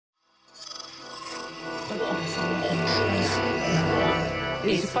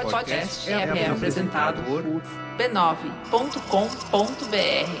Esse podcast é apresentado por b9.com.br.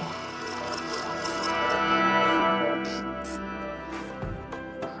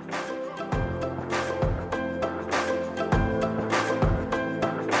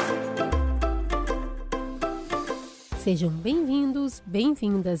 Sejam bem-vindos,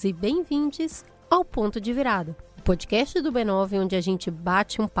 bem-vindas e bem-vindes ao Ponto de Virada, o podcast do B9 onde a gente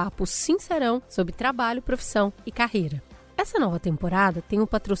bate um papo sincerão sobre trabalho, profissão e carreira. Essa nova temporada tem o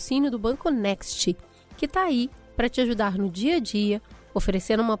patrocínio do Banco Next, que está aí para te ajudar no dia a dia,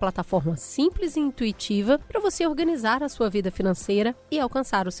 oferecendo uma plataforma simples e intuitiva para você organizar a sua vida financeira e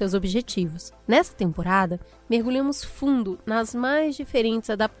alcançar os seus objetivos. Nessa temporada, mergulhamos fundo nas mais diferentes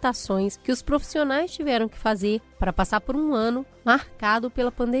adaptações que os profissionais tiveram que fazer para passar por um ano marcado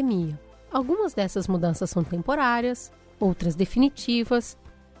pela pandemia. Algumas dessas mudanças são temporárias, outras definitivas,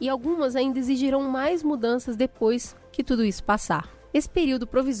 e algumas ainda exigirão mais mudanças depois que tudo isso passar. Esse período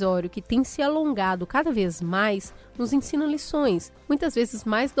provisório que tem se alongado cada vez mais nos ensina lições, muitas vezes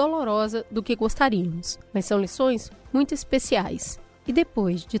mais dolorosas do que gostaríamos, mas são lições muito especiais. E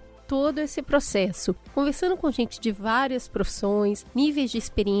depois de todo esse processo, conversando com gente de várias profissões, níveis de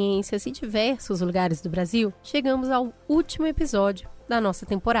experiências e diversos lugares do Brasil, chegamos ao último episódio da nossa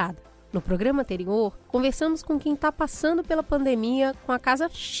temporada. No programa anterior, conversamos com quem está passando pela pandemia com a casa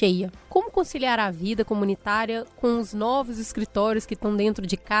cheia. Como conciliar a vida comunitária com os novos escritórios que estão dentro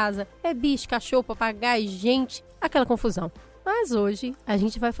de casa? É bicho, cachorro, papagaio, gente, aquela confusão. Mas hoje a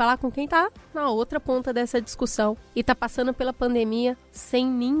gente vai falar com quem está na outra ponta dessa discussão e está passando pela pandemia sem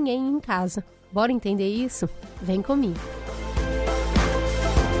ninguém em casa. Bora entender isso? Vem comigo.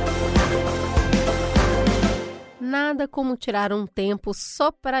 Nada como tirar um tempo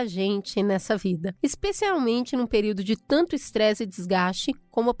só pra gente nessa vida, especialmente num período de tanto estresse e desgaste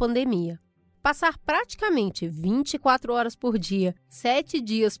como a pandemia. Passar praticamente 24 horas por dia, 7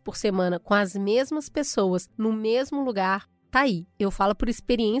 dias por semana com as mesmas pessoas no mesmo lugar, tá aí, eu falo por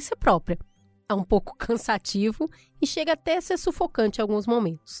experiência própria. É um pouco cansativo e chega até a ser sufocante em alguns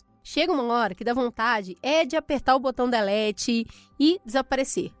momentos. Chega uma hora que dá vontade de apertar o botão delete e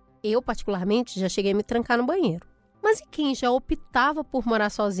desaparecer. Eu, particularmente, já cheguei a me trancar no banheiro. Mas e quem já optava por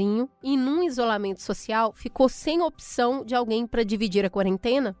morar sozinho e num isolamento social ficou sem opção de alguém para dividir a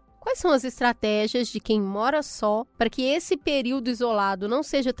quarentena? Quais são as estratégias de quem mora só para que esse período isolado não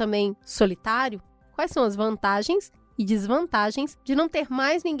seja também solitário? Quais são as vantagens e desvantagens de não ter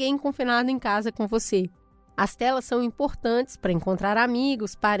mais ninguém confinado em casa com você? As telas são importantes para encontrar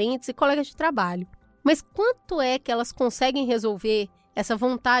amigos, parentes e colegas de trabalho. Mas quanto é que elas conseguem resolver essa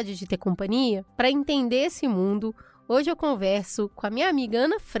vontade de ter companhia? Para entender esse mundo, hoje eu converso com a minha amiga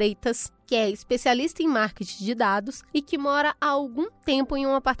Ana Freitas, que é especialista em marketing de dados e que mora há algum tempo em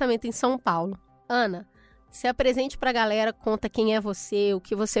um apartamento em São Paulo. Ana, se apresente para a galera, conta quem é você, o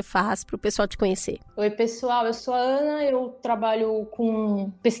que você faz para o pessoal te conhecer. Oi, pessoal, eu sou a Ana, eu trabalho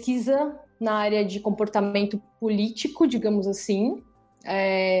com pesquisa na área de comportamento político, digamos assim.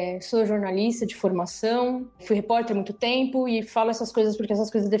 Sou jornalista de formação, fui repórter há muito tempo e falo essas coisas porque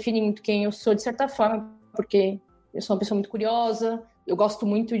essas coisas definem muito quem eu sou, de certa forma, porque eu sou uma pessoa muito curiosa, eu gosto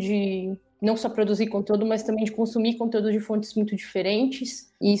muito de não só produzir conteúdo, mas também de consumir conteúdo de fontes muito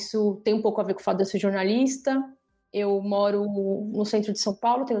diferentes. Isso tem um pouco a ver com o fato de eu ser jornalista. Eu moro no centro de São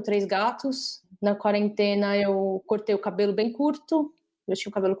Paulo, tenho 3 gatos. Na quarentena eu cortei o cabelo bem curto, eu tinha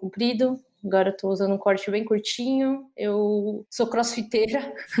o cabelo comprido. Agora eu tô usando um corte bem curtinho. Eu sou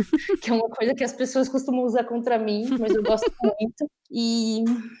crossfiteira, que é uma coisa que as pessoas costumam usar contra mim, mas eu gosto muito. E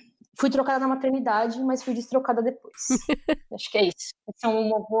fui trocada na maternidade, mas fui destrocada depois. Acho que é isso. Essa é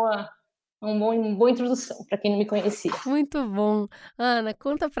uma boa introdução para quem não me conhecia. Muito bom. Ana,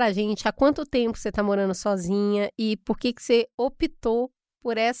 conta pra gente há quanto tempo você tá morando sozinha e por que você optou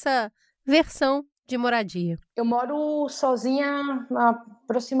por essa versão de moradia? Eu moro sozinha há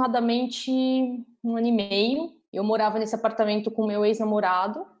aproximadamente 1 ano e meio. Eu morava nesse apartamento com meu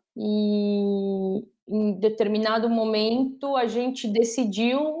ex-namorado e em determinado momento a gente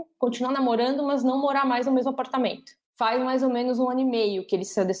decidiu continuar namorando, mas não morar mais no mesmo apartamento. Faz mais ou menos 1 ano e meio que ele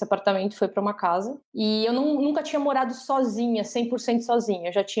saiu desse apartamento e foi para uma casa. E eu nunca tinha morado sozinha, 100% sozinha.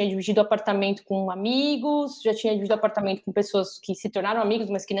 Eu já tinha dividido apartamento com amigos, já tinha dividido apartamento com pessoas que se tornaram amigos,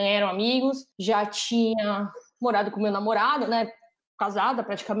 mas que não eram amigos. Já tinha morado com meu namorado, né? Casada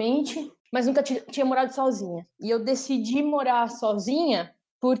praticamente, mas nunca tinha morado sozinha. E eu decidi morar sozinha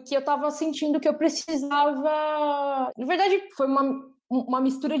porque eu tava sentindo que eu precisava... Na verdade, foi uma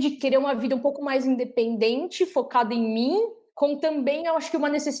mistura de querer uma vida um pouco mais independente, focada em mim, com também, eu acho que uma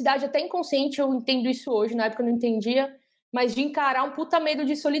necessidade até inconsciente, eu entendo isso hoje, na época eu não entendia, mas de encarar um puta medo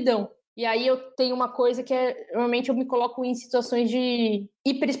de solidão. E aí eu tenho uma coisa que normalmente eu me coloco em situações de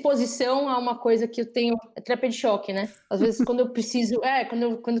hiperexposição a uma coisa que eu tenho, terapia de choque, né? Às vezes quando eu preciso,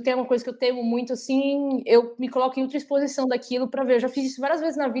 quando tem uma coisa que eu temo muito, assim, eu me coloco em ultraexposição daquilo pra ver. Eu já fiz isso várias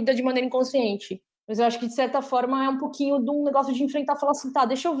vezes na vida de maneira inconsciente. Mas eu acho que, de certa forma, é um pouquinho de um negócio de enfrentar e falar assim, tá,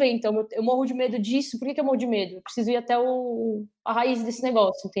 deixa eu ver, então, eu morro de medo disso, por que eu morro de medo? Eu preciso ir até a raiz desse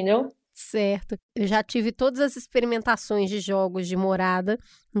negócio, entendeu? Certo. Eu já tive todas as experimentações de jogos de morada,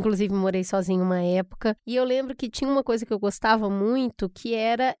 inclusive morei sozinha uma época, e eu lembro que tinha uma coisa que eu gostava muito, que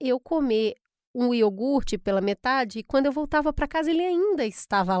era eu comer um iogurte pela metade e quando eu voltava para casa ele ainda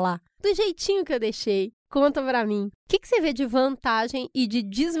estava lá, do jeitinho que eu deixei. Conta pra mim. O que você vê de vantagem e de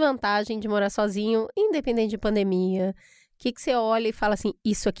desvantagem de morar sozinho, independente de pandemia? O que você olha e fala assim,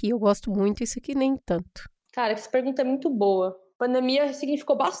 isso aqui eu gosto muito, isso aqui nem tanto? Cara, essa pergunta é muito boa. Pandemia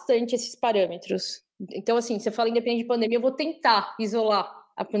significou bastante esses parâmetros. Então, assim, você fala independente de pandemia, eu vou tentar isolar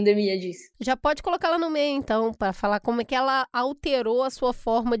a pandemia disso. Já pode colocar ela no meio, então, para falar como é que ela alterou a sua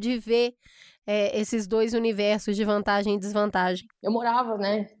forma de ver esses dois universos de vantagem e desvantagem. Eu morava,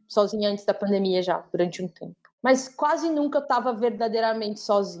 né, sozinha antes da pandemia já, durante um tempo. Mas quase nunca eu estava verdadeiramente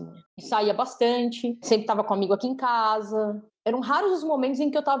sozinha. Saía bastante, sempre estava com um amigo aqui em casa. Eram raros os momentos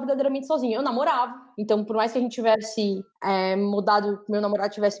em que eu estava verdadeiramente sozinha. Eu namorava, então por mais que a gente tivesse meu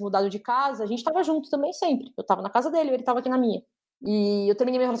namorado tivesse mudado de casa, a gente estava junto também sempre. Eu estava na casa dele, ele estava aqui na minha. E eu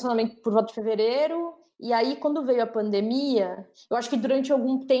terminei meu relacionamento por volta de fevereiro. E aí, quando veio a pandemia, eu acho que durante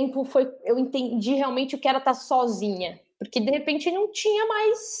algum tempo eu entendi realmente o que era estar sozinha. Porque, de repente, não tinha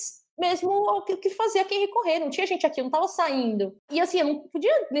mais mesmo o que fazer, a quem recorrer. Não tinha gente aqui, eu não estava saindo. E, assim, eu não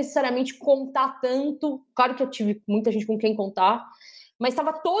podia necessariamente contar tanto. Claro que eu tive muita gente com quem contar. Mas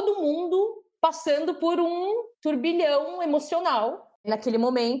estava todo mundo passando por um turbilhão emocional naquele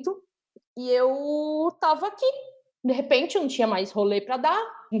momento. E eu estava aqui. De repente, eu não tinha mais rolê para dar,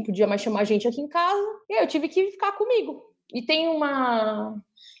 não podia mais chamar gente aqui em casa, e aí eu tive que ficar comigo. E tem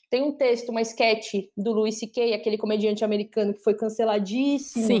um texto, uma sketch do Louis C.K., aquele comediante americano que foi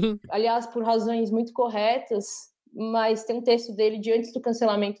canceladíssimo, Sim. Aliás, por razões muito corretas, mas tem um texto dele de antes do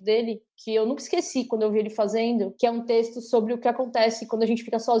cancelamento dele, que eu nunca esqueci quando eu vi ele fazendo, que é um texto sobre o que acontece quando a gente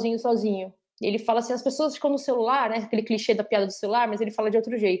fica sozinho. Ele fala assim, as pessoas ficam no celular, né, aquele clichê da piada do celular, mas ele fala de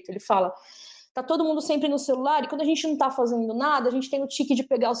outro jeito, ele fala... Tá todo mundo sempre no celular, e quando a gente não tá fazendo nada, a gente tem o tique de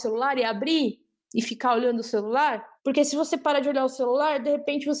pegar o celular e abrir e ficar olhando o celular, porque se você para de olhar o celular, de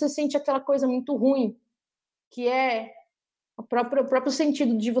repente você sente aquela coisa muito ruim, que é o próprio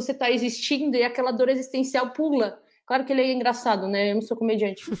sentido de você estar existindo, e aquela dor existencial pula. Claro que ele é engraçado, né? Eu não sou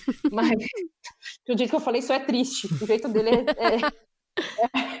comediante, mas o jeito que eu falei isso é triste, o jeito dele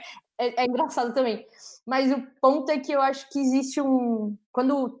é engraçado também. Mas o ponto é que eu acho que existe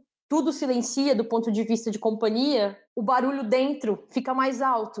quando tudo silencia do ponto de vista de companhia, o barulho dentro fica mais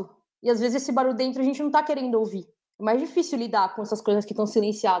alto. E às vezes esse barulho dentro a gente não está querendo ouvir. É mais difícil lidar com essas coisas que estão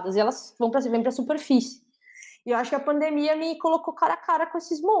silenciadas. E elas vêm para a superfície. E eu acho que a pandemia me colocou cara a cara com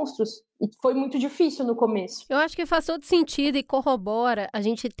esses monstros. E foi muito difícil no começo. Eu acho que faz todo sentido e corrobora. A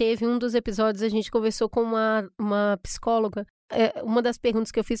gente teve um dos episódios, a gente conversou com uma psicóloga. Uma das perguntas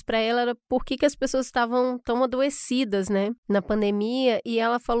que eu fiz para ela era por que as pessoas estavam tão adoecidas, né, na pandemia, e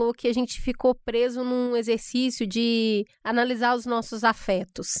ela falou que a gente ficou preso num exercício de analisar os nossos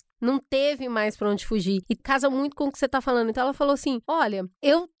afetos. Não teve mais pra onde fugir. E casa muito com o que você tá falando. Então ela falou assim, olha,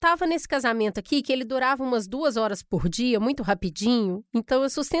 eu tava nesse casamento aqui que ele durava umas 2 horas por dia, muito rapidinho, então eu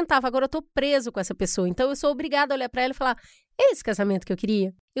sustentava, agora eu tô preso com essa pessoa, então eu sou obrigada a olhar pra ela e falar, é esse casamento que eu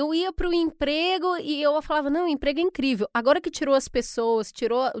queria? Eu ia pro emprego e eu falava, não, o emprego é incrível. Agora que tirou as pessoas,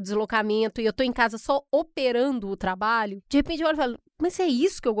 tirou o deslocamento e eu tô em casa só operando o trabalho, de repente eu olho e falo, mas é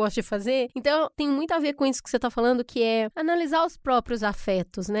isso que eu gosto de fazer? Então tem muito a ver com isso que você tá falando, que é analisar os próprios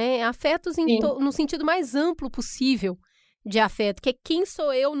afetos, né? Afetos no sentido mais amplo possível de afeto, que é quem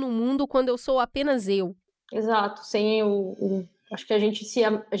sou eu no mundo quando eu sou apenas eu. Exato, sem acho que a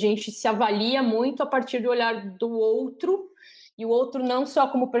gente se avalia muito a partir do olhar do outro, e o outro não só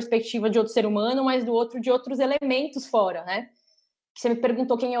como perspectiva de outro ser humano, mas do outro de outros elementos fora, né? Você me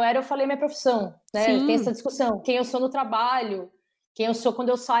perguntou quem eu era, eu falei minha profissão, né? Tem essa discussão, quem eu sou no trabalho, quem eu sou quando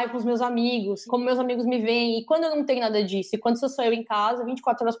eu saio com os meus amigos, como meus amigos me veem, e quando eu não tenho nada disso, e quando sou só eu em casa,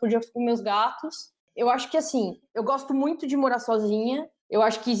 24 horas por dia com meus gatos. Eu acho que, assim, eu gosto muito de morar sozinha, eu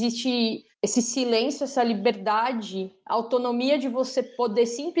acho que existe esse silêncio, essa liberdade, a autonomia de você poder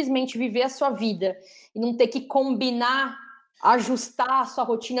simplesmente viver a sua vida e não ter que combinar, ajustar a sua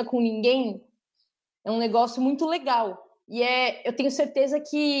rotina com ninguém, é um negócio muito legal. E eu tenho certeza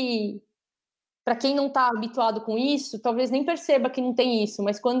que, para quem não está habituado com isso, talvez nem perceba que não tem isso,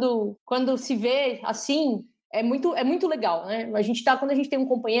 mas quando se vê assim, é muito legal, né? Quando a gente tem um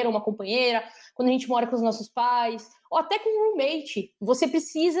companheiro ou uma companheira, quando a gente mora com os nossos pais, ou até com um roommate, você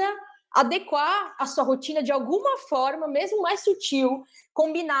precisa adequar a sua rotina de alguma forma, mesmo mais sutil,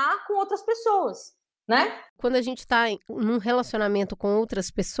 combinar com outras pessoas, né? Quando a gente está num relacionamento com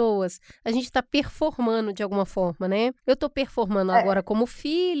outras pessoas, a gente está performando de alguma forma, né? Eu estou performando agora como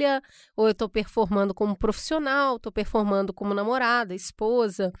filha, ou eu estou performando como profissional, estou performando como namorada,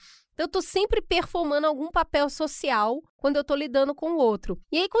 esposa. Então, eu estou sempre performando algum papel social quando eu estou lidando com o outro.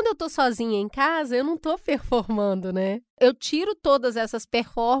 E aí, quando eu estou sozinha em casa, eu não estou performando, né? Eu tiro todas essas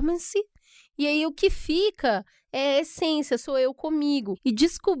performances e aí o que fica é a essência, sou eu comigo. E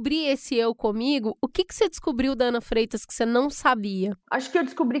descobrir esse eu comigo, o que você descobriu da Ana Freitas que você não sabia? Acho que eu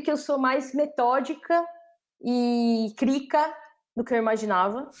descobri que eu sou mais metódica e crica do que eu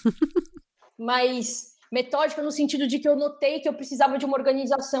imaginava. Mas metódica no sentido de que eu notei que eu precisava de uma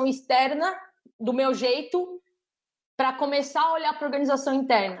organização externa do meu jeito para começar a olhar para a organização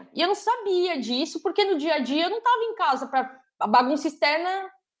interna. E eu não sabia disso, porque no dia a dia eu não estava em casa para a bagunça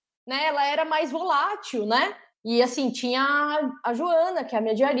externa, né? Ela era mais volátil, né? E assim, tinha a Joana, que é a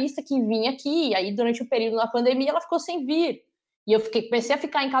minha diarista, que vinha aqui, e aí durante o período da pandemia ela ficou sem vir. E eu comecei a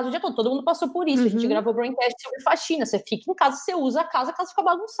ficar em casa o dia todo mundo passou por isso. A gente gravou broadcast sobre faxina, você fica em casa, você usa a casa fica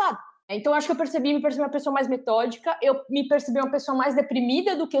bagunçada. Então, acho que me percebi uma pessoa mais metódica, eu me percebi uma pessoa mais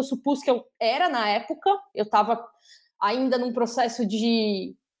deprimida do que eu supus que eu era na época. Eu estava ainda num processo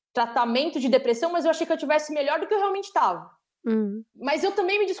de tratamento de depressão, mas eu achei que eu tivesse melhor do que eu realmente estava. Mas eu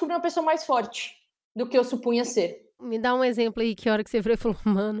também me descobri uma pessoa mais forte do que eu supunha ser. Me dá um exemplo aí, que hora que você virou e falou,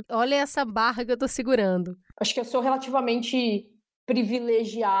 mano, olha essa barra que eu tô segurando. Acho que eu sou relativamente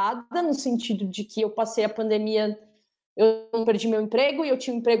privilegiada, no sentido de que eu passei a pandemia... Eu não perdi meu emprego e eu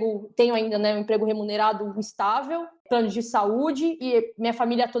tinha tenho ainda, né, um emprego remunerado estável, plano de saúde, e minha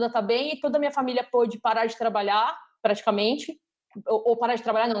família toda tá bem, e toda a minha família pôde parar de trabalhar, praticamente, ou parar de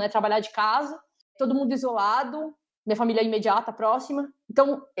trabalhar não, né, trabalhar de casa, todo mundo isolado, minha família imediata, próxima.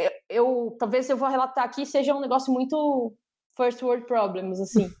 Então, talvez eu vou relatar aqui seja um negócio muito first world problems,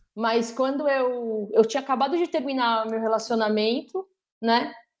 assim. Mas quando eu tinha acabado de terminar meu relacionamento,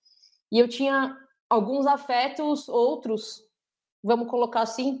 né, e eu tinha alguns afetos outros, vamos colocar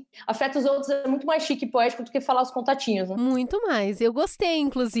assim. Afetos outros é muito mais chique e poético do que falar os contatinhos, né? Muito mais. Eu gostei,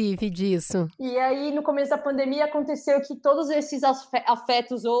 inclusive, disso. E aí, no começo da pandemia, aconteceu que todos esses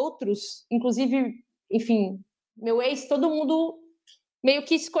afetos outros, inclusive, enfim, meu ex, todo mundo meio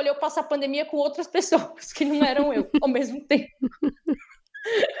que escolheu passar a pandemia com outras pessoas que não eram eu, ao mesmo tempo.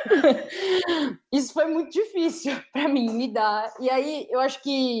 Isso foi muito difícil para mim lidar. E aí, eu acho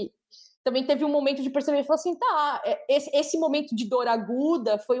que também teve um momento de perceber, falou assim, tá, esse momento de dor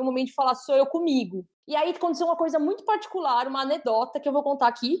aguda foi um momento de falar, sou eu comigo. E aí aconteceu uma coisa muito particular, uma anedota que eu vou contar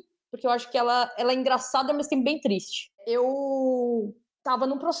aqui, porque eu acho que ela é engraçada, mas também bem triste. Eu tava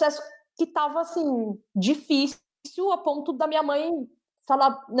num processo que tava, assim, difícil, a ponto da minha mãe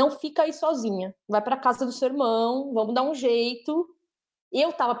falar, não fica aí sozinha, vai pra casa do seu irmão, vamos dar um jeito.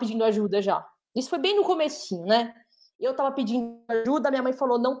 Eu tava pedindo ajuda já. Isso foi bem no comecinho, né? Eu tava pedindo ajuda, minha mãe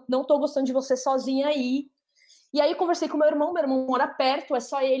falou, não tô gostando de você sozinha aí. E aí eu conversei com meu irmão mora perto, é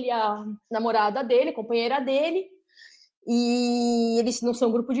só ele e a namorada dele, a companheira dele. E eles não são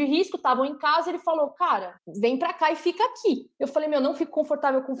um grupo de risco, estavam em casa, ele falou, cara, vem pra cá e fica aqui. Eu falei, não fico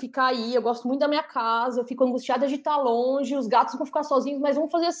confortável com ficar aí, eu gosto muito da minha casa, eu fico angustiada de estar longe, os gatos vão ficar sozinhos, mas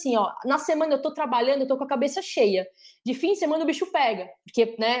vamos fazer assim, ó, na semana eu tô trabalhando, eu tô com a cabeça cheia. De fim de semana o bicho pega,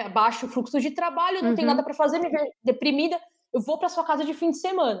 porque, né, baixa o fluxo de trabalho, não tem nada pra fazer, me ver deprimida, eu vou pra sua casa de fim de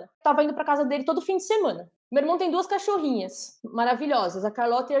semana. Tava indo pra casa dele todo fim de semana. Meu irmão tem 2 cachorrinhas maravilhosas, a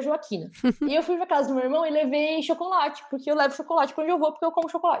Carlota e a Joaquina. E eu fui pra casa do meu irmão e levei chocolate, porque eu levo chocolate pra onde eu vou, porque eu como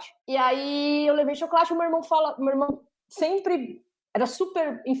chocolate. E aí eu levei chocolate, meu irmão sempre era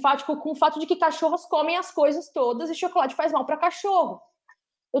super enfático com o fato de que cachorros comem as coisas todas e chocolate faz mal pra cachorro.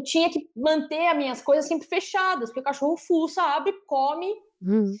 Eu tinha que manter as minhas coisas sempre fechadas, porque o cachorro fuça, abre, come.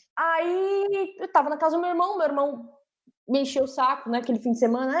 Aí eu tava na casa do meu irmão me encheu o saco, né, aquele fim de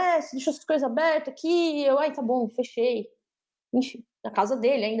semana, você deixou essas coisas abertas aqui, tá bom, fechei. Enfim, na casa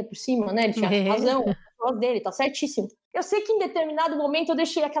dele ainda por cima, né, ele tinha razão, a voz dele, tá certíssimo. Eu sei que em determinado momento eu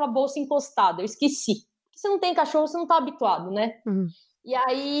deixei aquela bolsa encostada, eu esqueci. Porque você não tem cachorro, você não tá habituado, né? E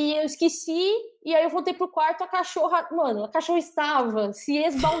aí eu esqueci, e aí eu voltei pro quarto, a cachorra estava se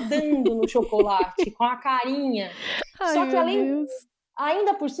esbaldando no chocolate, com a carinha. Ai, só que além...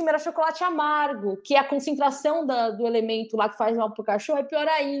 Ainda por cima era chocolate amargo, que a concentração do elemento lá que faz mal pro cachorro é pior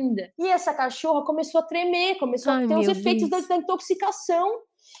ainda. E essa cachorra começou a tremer, começou a ter os efeitos da intoxicação.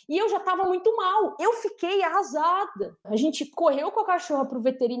 E eu já tava muito mal. Eu fiquei arrasada. A gente correu com a cachorra pro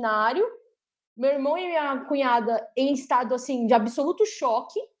veterinário, meu irmão e minha cunhada em estado, assim, de absoluto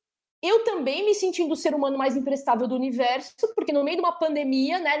choque. Eu também me sentindo o ser humano mais imprestável do universo, porque no meio de uma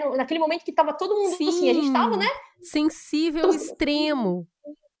pandemia, né, naquele momento que tava todo mundo, Sim, assim, a gente tava, né? Sensível ao extremo.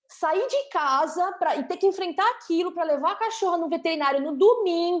 Sair de casa e ter que enfrentar aquilo para levar a cachorra no veterinário no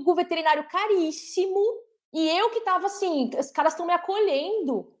domingo, veterinário caríssimo, e eu que tava assim, os caras estão me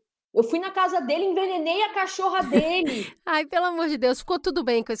acolhendo. Eu fui na casa dele, envenenei a cachorra dele. Ai, pelo amor de Deus, ficou tudo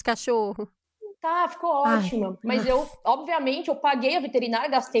bem com esse cachorro? Tá, ficou ótima. Mas eu, obviamente, eu paguei a veterinária,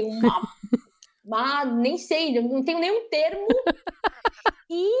 gastei nem sei, não tenho nenhum termo.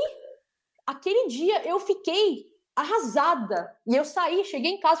 E aquele dia eu fiquei arrasada. E eu saí,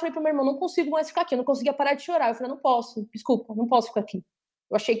 cheguei em casa, falei pro meu irmão, não consigo mais ficar aqui, eu não conseguia parar de chorar. Eu falei, não posso, desculpa, não posso ficar aqui.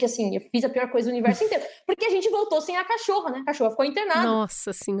 Eu achei que, assim, eu fiz a pior coisa do universo inteiro. Porque a gente voltou sem a cachorra, né? A cachorra ficou internada.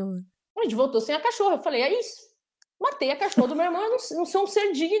 Nossa Senhora. A gente voltou sem a cachorra. Eu falei, é isso. Matei a cachorra do meu irmão, eu não sou um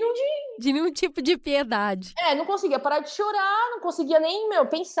ser digno de nenhum tipo de piedade. Não conseguia parar de chorar, não conseguia nem,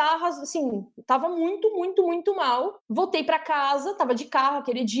 pensar, assim, tava muito, muito, muito mal. Voltei pra casa, tava de carro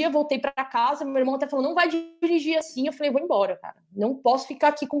aquele dia, voltei pra casa, meu irmão até falou, não vai dirigir assim. Eu falei, vou embora, cara, não posso ficar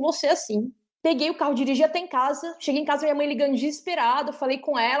aqui com você assim. Peguei o carro, dirigi até em casa, cheguei em casa, minha mãe ligando desesperada, falei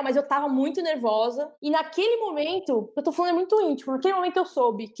com ela, mas eu tava muito nervosa. E naquele momento, eu tô falando, é muito íntimo, naquele momento eu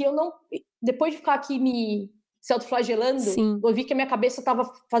soube que eu não, depois de ficar aqui se autoflagelando, eu vi que a minha cabeça tava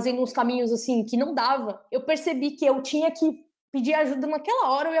fazendo uns caminhos assim, que não dava. Eu percebi que eu tinha que pedir ajuda naquela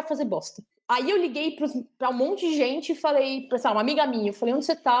hora, eu ia fazer bosta. Aí eu liguei pra um monte de gente e falei pra uma amiga minha, eu falei, onde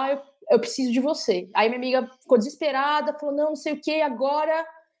você tá? Eu preciso de você. Aí minha amiga ficou desesperada, falou, não sei o que, agora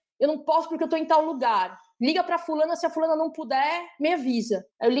eu não posso porque eu tô em tal lugar. Liga pra fulana, se a fulana não puder, me avisa.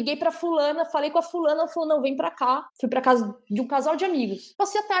 Aí eu liguei pra fulana, falei com a fulana, ela falou, não, vem pra cá. Fui pra casa de um casal de amigos.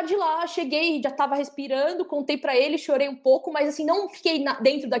 Passei a tarde lá, cheguei, já tava respirando, contei pra eles, chorei um pouco, mas assim, não fiquei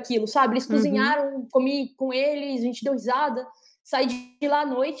dentro daquilo, sabe? Eles cozinharam, comi com eles, a gente deu risada, saí de lá à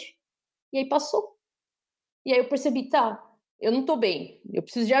noite, e aí passou. E aí eu percebi, tá, eu não tô bem, eu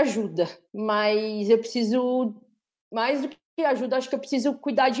preciso de ajuda, mas eu preciso mais do que ajuda, acho que eu preciso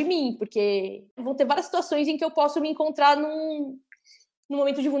cuidar de mim, porque vão ter várias situações em que eu posso me encontrar num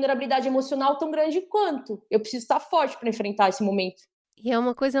momento de vulnerabilidade emocional tão grande quanto. Eu preciso estar forte para enfrentar esse momento. E é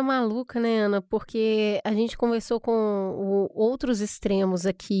uma coisa maluca, né, Ana? Porque a gente conversou com outros extremos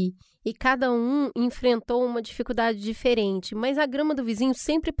aqui e cada um enfrentou uma dificuldade diferente, mas a grama do vizinho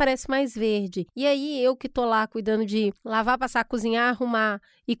sempre parece mais verde. E aí eu que tô lá cuidando de lavar, passar, cozinhar, arrumar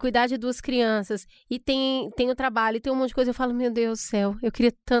e cuidar de 2 crianças e tenho trabalho e tem um monte de coisa, eu falo, meu Deus do céu, eu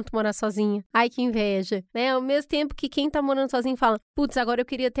queria tanto morar sozinha. Ai, que inveja, né? Ao mesmo tempo que quem tá morando sozinho fala, putz, agora eu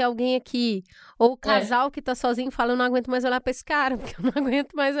queria ter alguém aqui. Ou o casal que tá sozinho fala, eu não aguento mais olhar pra esse cara, porque eu não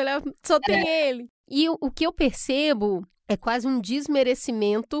aguento mais olhar, só tem ele. E o que eu percebo é quase um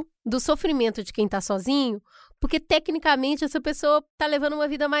desmerecimento do sofrimento de quem tá sozinho, porque tecnicamente essa pessoa tá levando uma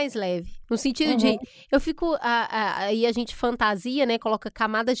vida mais leve. No sentido de, eu fico, aí a gente fantasia, né, coloca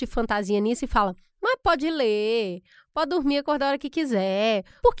camadas de fantasia nisso e fala, mas pode ler, pode dormir, acordar a hora que quiser.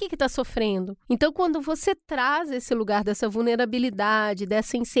 Por que tá sofrendo? Então, quando você traz esse lugar dessa vulnerabilidade,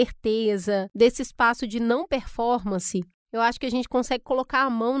 dessa incerteza, desse espaço de não performance, eu acho que a gente consegue colocar a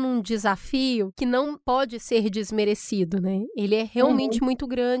mão num desafio que não pode ser desmerecido, né? Ele é realmente muito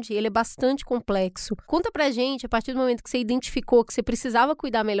grande, ele é bastante complexo. Conta pra gente, a partir do momento que você identificou que você precisava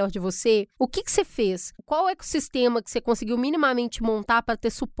cuidar melhor de você, o que você fez? Qual ecossistema que você conseguiu minimamente montar para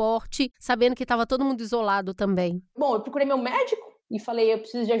ter suporte, sabendo que estava todo mundo isolado também? Bom, eu procurei meu médico e falei, eu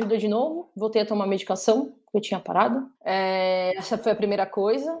preciso de ajuda de novo. Voltei a tomar medicação, que eu tinha parado. Essa foi a primeira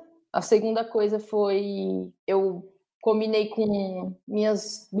coisa. A segunda coisa foi, eu combinei com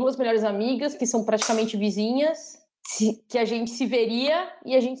minhas 2 melhores amigas, que são praticamente vizinhas, que a gente se veria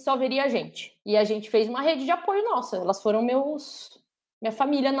e a gente só veria a gente. E a gente fez uma rede de apoio nossa. Elas foram minha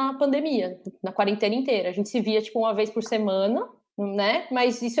família na pandemia, na quarentena inteira. A gente se via, tipo, uma vez por semana, né?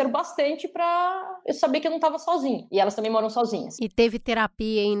 Mas isso era bastante pra eu saber que eu não tava sozinha. E elas também moram sozinhas. E teve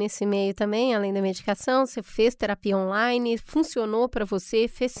terapia aí nesse meio também, além da medicação? Você fez terapia online? Funcionou pra você?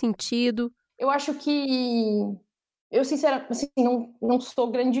 Fez sentido? Eu acho que... Eu, sinceramente, assim, não sou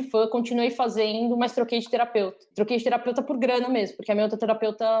grande fã, continuei fazendo, mas troquei de terapeuta. Troquei de terapeuta por grana mesmo, porque a minha outra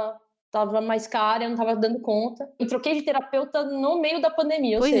terapeuta estava mais cara, eu não estava dando conta. E troquei de terapeuta no meio da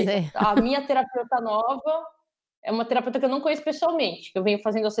pandemia, ou seja, a minha terapeuta nova é uma terapeuta que eu não conheço pessoalmente, que eu venho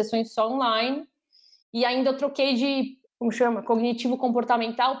fazendo as sessões só online, e ainda eu troquei de, como chama,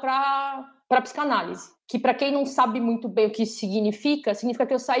 cognitivo-comportamental para psicanálise, que para quem não sabe muito bem o que isso significa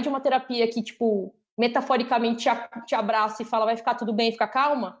que eu saí de uma terapia que, tipo, metaforicamente te abraça e fala, vai ficar tudo bem, fica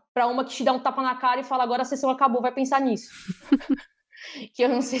calma, para uma que te dá um tapa na cara e fala, agora a sessão acabou, vai pensar nisso. que eu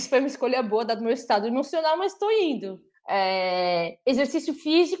não sei se foi uma escolha boa dado meu estado emocional, mas estou indo. Exercício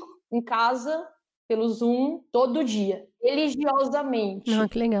físico em casa, pelo Zoom, todo dia, religiosamente. Não,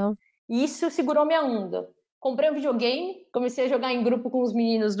 que legal. Isso segurou minha onda. Comprei um videogame, comecei a jogar em grupo com os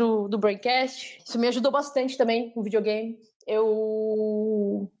meninos do Braincast. Isso me ajudou bastante também, o videogame.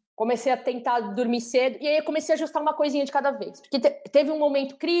 Eu comecei a tentar dormir cedo, e aí eu comecei a ajustar uma coisinha de cada vez. Porque teve um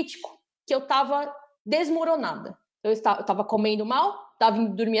momento crítico que eu tava desmoronada. Eu tava comendo mal, tava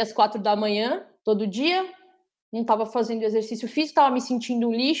indo dormir às 4 da manhã, todo dia, não tava fazendo exercício físico, tava me sentindo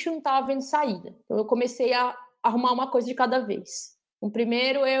um lixo, não tava vendo saída. Então eu comecei a arrumar uma coisa de cada vez. No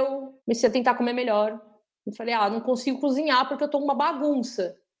primeiro, eu comecei a tentar comer melhor. Eu falei, não consigo cozinhar porque eu tô uma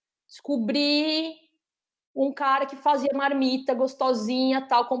bagunça. Descobri um cara que fazia marmita gostosinha,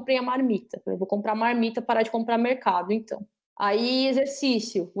 tal, comprei a marmita. Falei, vou comprar marmita, parar de comprar mercado, então. Aí,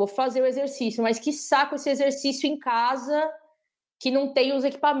 exercício, vou fazer o exercício, mas que saco esse exercício em casa que não tem os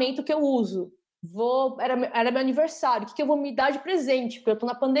equipamentos que eu uso. Era meu aniversário, o que eu vou me dar de presente? Porque eu tô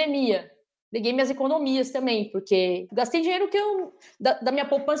na pandemia. Peguei minhas economias também, porque gastei dinheiro da minha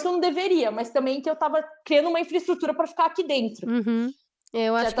poupança que eu não deveria, mas também que eu tava criando uma infraestrutura para ficar aqui dentro. Uhum.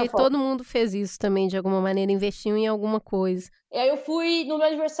 Eu acho que todo mundo fez isso também, de alguma maneira, investiu em alguma coisa. E aí eu fui no meu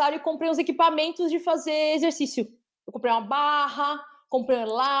aniversário e comprei uns equipamentos de fazer exercício. Eu comprei uma barra, comprei um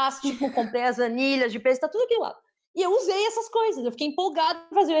elástico, comprei as anilhas de peso, tá tudo aqui lá. E eu usei essas coisas, eu fiquei empolgada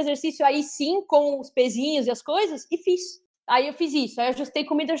pra fazer o exercício aí sim, com os pezinhos e as coisas, e fiz. Aí eu fiz isso, aí eu ajustei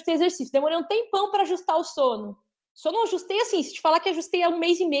comida, ajustei exercício. Demorei um tempão pra ajustar o sono. Só não ajustei assim, se te falar que ajustei há 1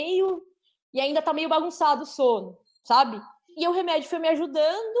 mês e meio e ainda tá meio bagunçado o sono, sabe? E o remédio foi me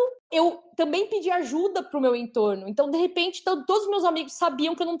ajudando. Eu também pedi ajuda pro meu entorno. Então, de repente, todos os meus amigos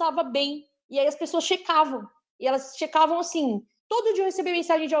sabiam que eu não tava bem. E aí as pessoas checavam. E elas checavam assim... Todo dia eu recebi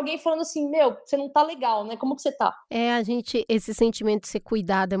mensagem de alguém falando assim, você não tá legal, né? Como que você tá? Esse sentimento de ser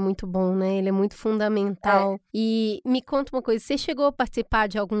cuidado é muito bom, né? Ele é muito fundamental. E me conta uma coisa, você chegou a participar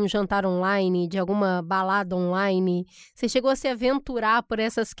de algum jantar online, de alguma balada online? Você chegou a se aventurar por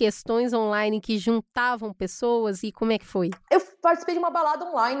essas questões online que juntavam pessoas? E como é que foi? Eu participei de uma balada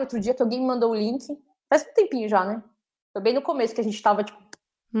online outro dia, que alguém me mandou o link. Faz um tempinho já, né? Foi bem no começo que a gente tava, tipo,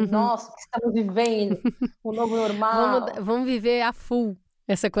 nossa, o que estamos vivendo? O novo normal. Vamos viver a full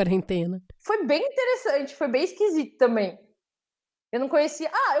essa quarentena. Foi bem interessante, foi bem esquisito também. Eu não conhecia...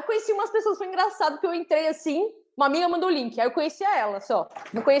 eu conheci umas pessoas, foi engraçado que eu entrei assim, uma amiga mandou o link, aí eu conhecia ela só.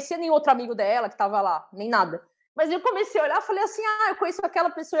 Não conhecia nenhum outro amigo dela que tava lá, nem nada. Mas eu comecei a olhar e falei assim, eu conheço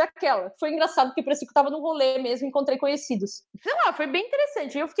aquela pessoa e aquela. Foi engraçado, porque parecia que eu tava num rolê mesmo, encontrei conhecidos. Sei lá, foi bem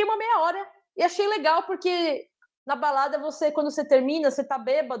interessante. Eu fiquei uma meia hora e achei legal, porque... Na balada, quando você termina, você tá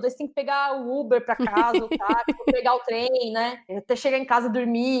bêbado, aí você tem que pegar o Uber pra casa, o táxi, pegar o trem, né? Até chegar em casa,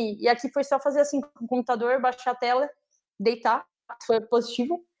 dormir. E aqui foi só fazer assim com o computador, baixar a tela, deitar, foi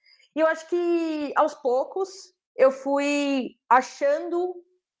positivo. E eu acho que, aos poucos, eu fui achando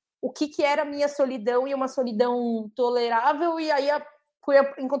o que era a minha solidão, e uma solidão tolerável, e aí fui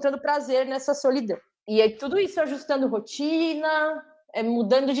encontrando prazer nessa solidão. E aí tudo isso ajustando rotina...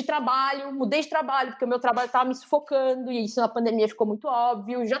 mudei de trabalho, porque o meu trabalho estava me sufocando, e isso na pandemia ficou muito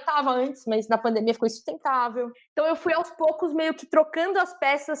óbvio, já estava antes, mas na pandemia ficou insustentável. Então eu fui aos poucos meio que trocando as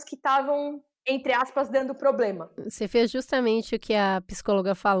peças que estavam, entre aspas, dando problema. Você fez justamente o que a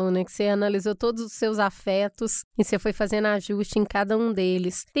psicóloga falou, né? Que você analisou todos os seus afetos e você foi fazendo ajuste em cada um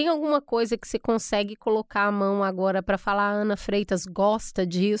deles. Tem alguma coisa que você consegue colocar a mão agora para falar, a Ana Freitas gosta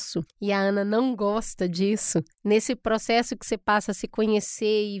disso e a Ana não gosta disso? Nesse processo que você passa a se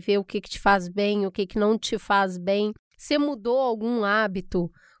conhecer e ver o que te faz bem, o que não te faz bem, você mudou algum hábito?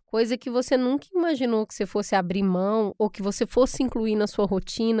 Coisa que você nunca imaginou que você fosse abrir mão ou que você fosse incluir na sua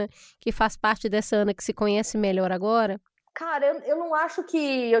rotina, que faz parte dessa Ana que se conhece melhor agora? Cara, eu não acho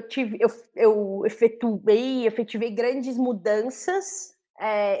que eu efetivei grandes mudanças.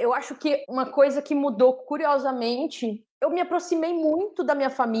 Eu acho que uma coisa que mudou, curiosamente, eu me aproximei muito da minha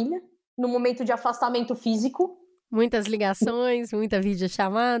família no momento de afastamento físico. Muitas ligações, muita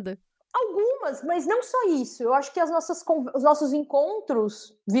videochamada? Algumas, mas não só isso. Eu acho que os nossos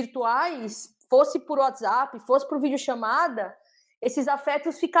encontros virtuais, fosse por WhatsApp, fosse por videochamada, esses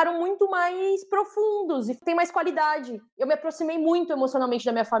afetos ficaram muito mais profundos e tem mais qualidade. Eu me aproximei muito emocionalmente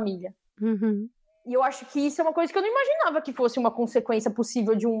da minha família. Uhum. E eu acho que isso é uma coisa que eu não imaginava que fosse uma consequência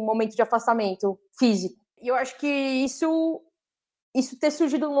possível de um momento de afastamento físico. E eu acho que isso ter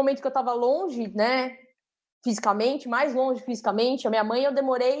surgido no momento que eu estava longe, né, fisicamente, mais longe fisicamente. Minha mãe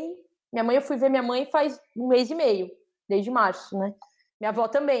eu fui ver minha mãe faz 1 mês e meio, desde março, né? Minha avó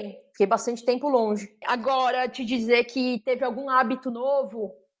também, fiquei bastante tempo longe. Agora, te dizer que teve algum hábito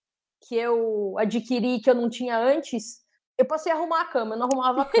novo que eu adquiri que eu não tinha antes, Eu passei a arrumar a cama, eu não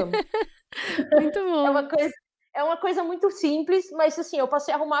arrumava a cama. Muito bom. É uma coisa muito simples, mas assim, eu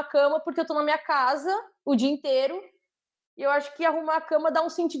passei a arrumar a cama porque eu tô na minha casa o dia inteiro. E eu acho que arrumar a cama dá um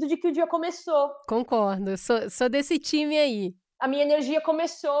sentido de que o dia começou. Concordo, sou desse time aí. A minha energia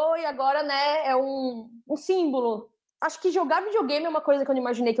começou e agora, né, é um símbolo. Acho que jogar videogame é uma coisa que eu não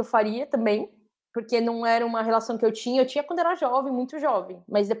imaginei que eu faria também, porque não era uma relação que eu tinha quando era jovem, muito jovem.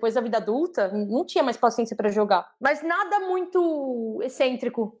 Mas depois da vida adulta, não tinha mais paciência para jogar. Mas nada muito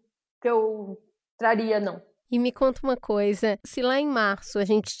excêntrico que eu traria, não. E me conta uma coisa, se lá em março a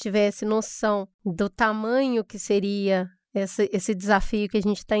gente tivesse noção do tamanho que seria esse desafio que a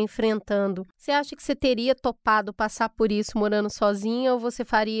gente está enfrentando, você acha que você teria topado passar por isso morando sozinha ou você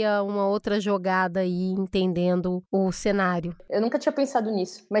faria uma outra jogada aí entendendo o cenário? Eu nunca tinha pensado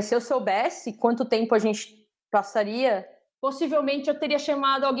nisso, mas se eu soubesse quanto tempo a gente passaria, possivelmente eu teria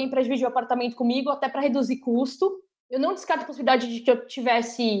chamado alguém para dividir o apartamento comigo, até para reduzir custo. Eu não descarto a possibilidade de que eu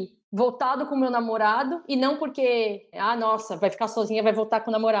tivesse voltado com o meu namorado, e não porque, nossa, vai ficar sozinha, vai voltar com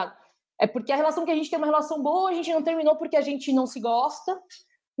o namorado. É porque a relação que a gente tem é uma relação boa, a gente não terminou porque a gente não se gosta, a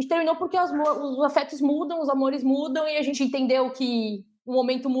gente terminou porque os afetos mudam, os amores mudam, e a gente entendeu que o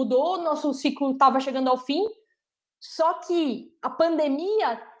momento mudou, nosso ciclo estava chegando ao fim, só que a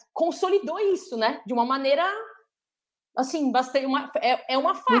pandemia consolidou isso, né? De uma maneira, assim, bastante, é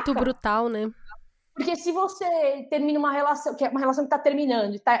uma faca. Muito brutal, né? Porque se você termina uma relação que está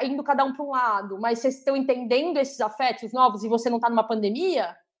terminando, está indo cada um para um lado, mas vocês estão entendendo esses afetos novos e você não está numa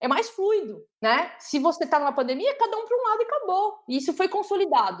pandemia, é mais fluido, né? Se você está numa pandemia, cada um para um lado e acabou. E isso foi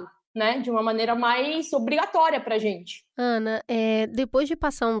consolidado, né? De uma maneira mais obrigatória pra gente. Ana, depois de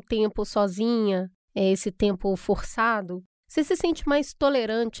passar um tempo sozinha, esse tempo forçado, você se sente mais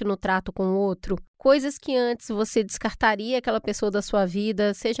tolerante no trato com o outro? Coisas que antes você descartaria aquela pessoa da sua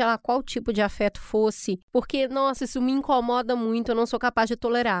vida, seja lá qual tipo de afeto fosse, porque, nossa, isso me incomoda muito, eu não sou capaz de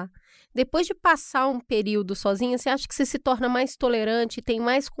tolerar. Depois de passar um período sozinha, você acha que você se torna mais tolerante, tem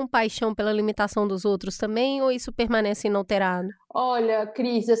mais compaixão pela limitação dos outros também, ou isso permanece inalterado? Olha,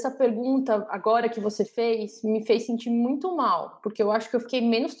 Cris, essa pergunta agora que você fez me fez sentir muito mal, porque eu acho que eu fiquei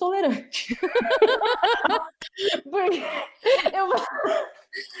menos tolerante.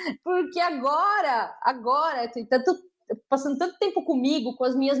 Porque agora, passando tanto tempo comigo, com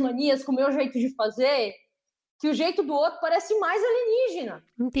as minhas manias, com o meu jeito de fazer, que o jeito do outro parece mais alienígena.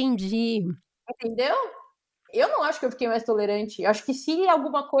 Entendi. Entendeu? Eu não acho que eu fiquei mais tolerante. Eu acho que se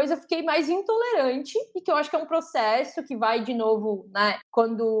alguma coisa eu fiquei mais intolerante, e que eu acho que é um processo que vai de novo, né?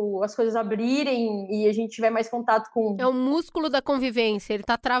 Quando as coisas abrirem e a gente tiver mais contato com... É o músculo da convivência, ele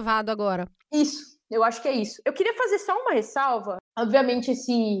tá travado agora. Isso, eu acho que é isso. Eu queria fazer só uma ressalva. Obviamente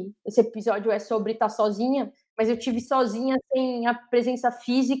esse episódio é sobre estar sozinha, mas eu tive sozinha sem a presença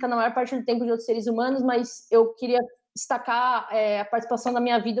física na maior parte do tempo de outros seres humanos, mas eu queria destacar a participação na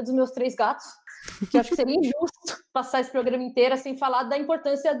minha vida dos meus 3 gatos, que eu acho que seria injusto passar esse programa inteiro sem falar da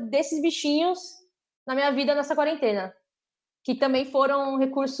importância desses bichinhos na minha vida nessa quarentena, que também foram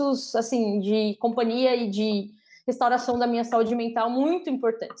recursos, assim, de companhia e de restauração da minha saúde mental muito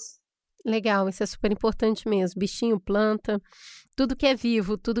importantes. Legal, isso é super importante mesmo. Bichinho, planta, tudo que é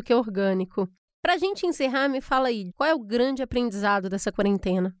vivo, tudo que é orgânico. Pra gente encerrar, me fala aí, qual é o grande aprendizado dessa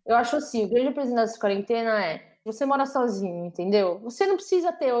quarentena? Eu acho assim, o grande aprendizado dessa quarentena é: você mora sozinho, entendeu? Você não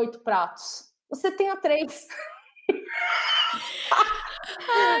precisa ter 8 pratos. Você tenha 3.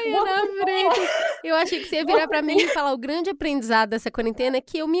 Ai, Ana Freitas, eu achei que você ia virar pra mim e falar: o grande aprendizado dessa quarentena é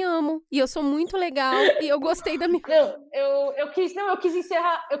que eu me amo, e eu sou muito legal, e eu gostei da minha... Eu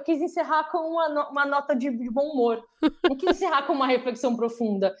quis encerrar com uma nota de bom humor. Não quis encerrar com uma reflexão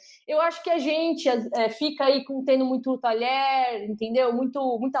profunda. Eu acho que a gente fica aí tendo muito talher, entendeu?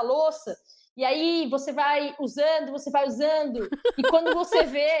 Muita louça. E aí você vai usando, e quando você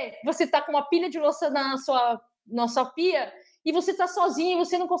vê, você tá com uma pilha de louça na sua pia, e você tá sozinho, e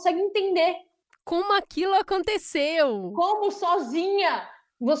você não consegue entender. Como aquilo aconteceu? Como sozinha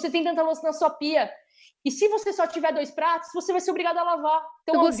você tem tanta louça na sua pia. E se você só tiver 2 pratos, você vai ser obrigado a lavar.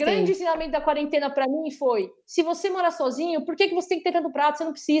 Então, o grande ensinamento da quarentena para mim foi: se você morar sozinho, por que você tem que ter tanto prato? Você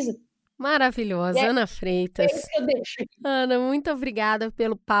não precisa. Maravilhosa, Ana Freitas. É isso que eu deixo. Ana, muito obrigada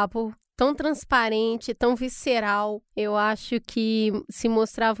pelo papo tão transparente, tão visceral. Eu acho que se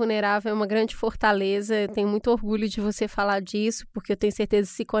mostrar vulnerável é uma grande fortaleza. Eu tenho muito orgulho de você falar disso, porque eu tenho certeza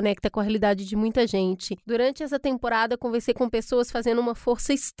que se conecta com a realidade de muita gente. Durante essa temporada, eu conversei com pessoas fazendo uma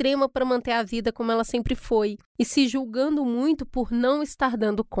força extrema para manter a vida como ela sempre foi e se julgando muito por não estar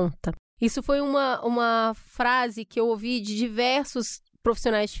dando conta. Isso foi uma frase que eu ouvi de diversos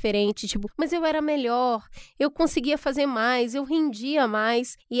profissionais diferentes, tipo, mas eu era melhor, eu conseguia fazer mais, eu rendia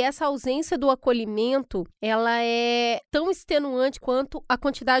mais. E essa ausência do acolhimento, ela é tão extenuante quanto a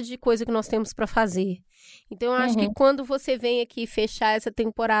quantidade de coisa que nós temos para fazer. Então, eu acho que quando você vem aqui fechar essa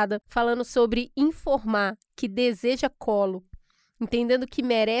temporada falando sobre informar que deseja colo, entendendo que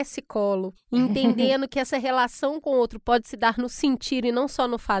merece colo, entendendo que essa relação com o outro pode se dar no sentir e não só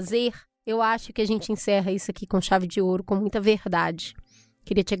no fazer, eu acho que a gente encerra isso aqui com chave de ouro, com muita verdade.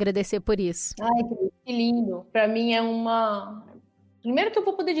 Queria te agradecer por isso. Ai, que lindo. Para mim é uma... Primeiro que eu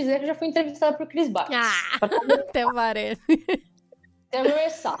vou poder dizer que eu já fui entrevistada por Cris Bartz. Até parece. Pra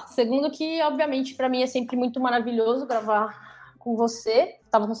conversar. Segundo que, obviamente, para mim é sempre muito maravilhoso gravar com você.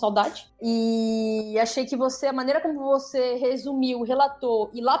 Tava com saudade. E achei que você, a maneira como você resumiu,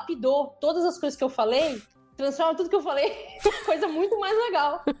 relatou e lapidou todas as coisas que eu falei, transforma tudo que eu falei em coisa muito mais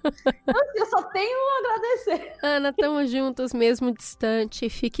legal. Então, eu só tenho a agradecer. Ana, estamos juntos mesmo distante.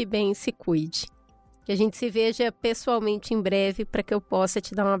 Fique bem e se cuide. Que a gente se veja pessoalmente em breve para que eu possa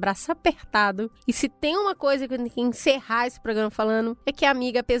te dar um abraço apertado. E se tem uma coisa que eu tenho que encerrar esse programa falando, é que,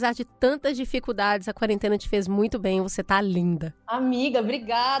 amiga, apesar de tantas dificuldades, a quarentena te fez muito bem, você tá linda. Amiga,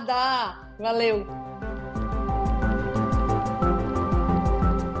 obrigada! Valeu!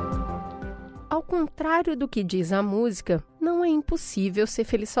 Ao contrário do que diz a música, não é impossível ser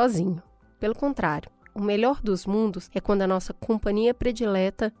feliz sozinho. Pelo contrário, o melhor dos mundos é quando a nossa companhia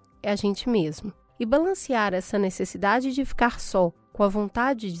predileta é a gente mesmo. E balancear essa necessidade de ficar só com a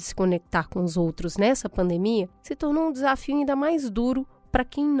vontade de se conectar com os outros nessa pandemia se tornou um desafio ainda mais duro para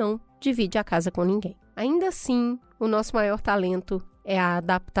quem não divide a casa com ninguém. Ainda assim, o nosso maior talento é a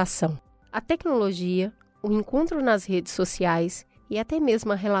adaptação. A tecnologia, o encontro nas redes sociais e até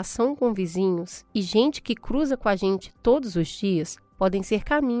mesmo a relação com vizinhos e gente que cruza com a gente todos os dias podem ser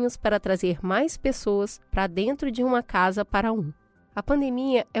caminhos para trazer mais pessoas para dentro de uma casa para um. A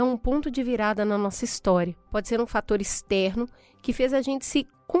pandemia é um ponto de virada na nossa história. Pode ser um fator externo que fez a gente se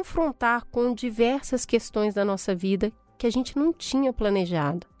confrontar com diversas questões da nossa vida que a gente não tinha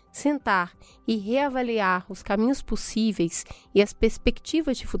planejado. Sentar e reavaliar os caminhos possíveis e as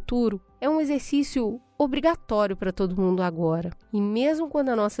perspectivas de futuro é um exercício obrigatório para todo mundo agora. E mesmo quando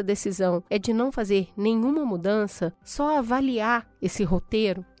a nossa decisão é de não fazer nenhuma mudança, só avaliar esse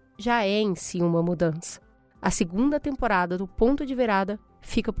roteiro já é em si uma mudança. A segunda temporada do Ponto de Virada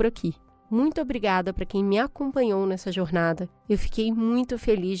fica por aqui. Muito obrigada para quem me acompanhou nessa jornada. Eu fiquei muito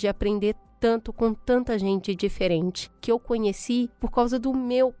feliz de aprender tanto com tanta gente diferente que eu conheci por causa do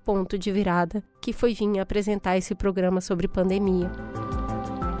meu ponto de virada, que foi vir apresentar esse programa sobre pandemia.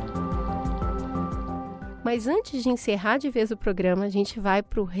 Mas antes de encerrar de vez o programa, a gente vai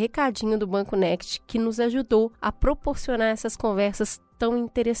para o recadinho do Banco Next, que nos ajudou a proporcionar essas conversas tão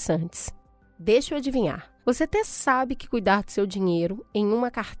interessantes. Deixa eu adivinhar. Você até sabe que cuidar do seu dinheiro em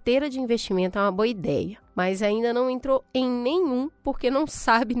uma carteira de investimento é uma boa ideia, mas ainda não entrou em nenhum porque não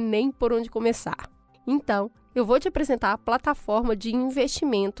sabe nem por onde começar. Então, eu vou te apresentar a plataforma de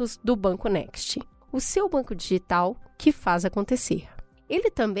investimentos do Banco Next, o seu banco digital que faz acontecer. Ele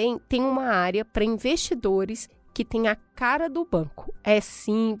também tem uma área para investidores que tem a cara do banco. É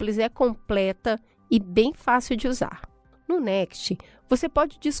simples, é completa e bem fácil de usar. No Next, você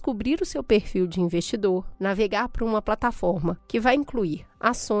pode descobrir o seu perfil de investidor, navegar por uma plataforma que vai incluir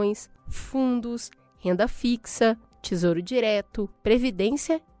ações, fundos, renda fixa, tesouro direto,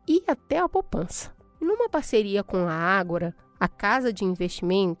 previdência e até a poupança. E numa parceria com a Ágora, a casa de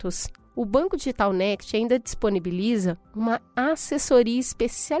investimentos, o Banco Digital Next ainda disponibiliza uma assessoria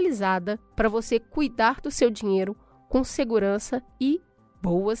especializada para você cuidar do seu dinheiro com segurança e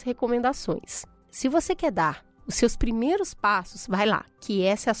boas recomendações. Se você quer dar os seus primeiros passos, vai lá, que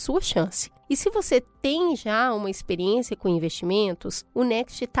essa é a sua chance. E se você tem já uma experiência com investimentos, o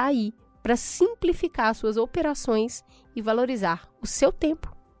Next está aí para simplificar suas operações e valorizar o seu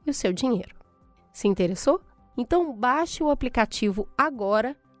tempo e o seu dinheiro. Se interessou? Então baixe o aplicativo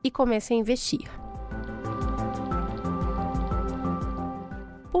agora e comece a investir.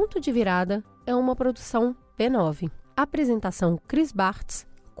 Ponto de Virada é uma produção B9. Apresentação Cris Bartz.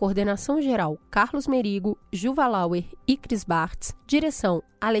 Coordenação geral Carlos Merigo, Juva Lauer e Cris Bartz. Direção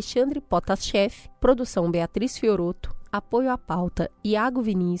Alexandre Potashev. Produção Beatriz Fioroto. Apoio à pauta Iago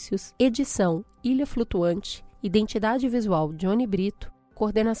Vinícius. Edição Ilha Flutuante. Identidade visual Johnny Brito.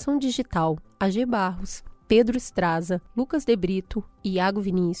 Coordenação digital AG Barros, Pedro Estraza, Lucas De Brito e Iago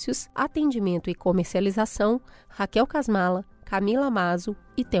Vinícius. Atendimento e comercialização Raquel Casmala, Camila Mazo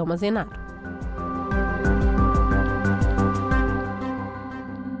e Thelma Zenaro.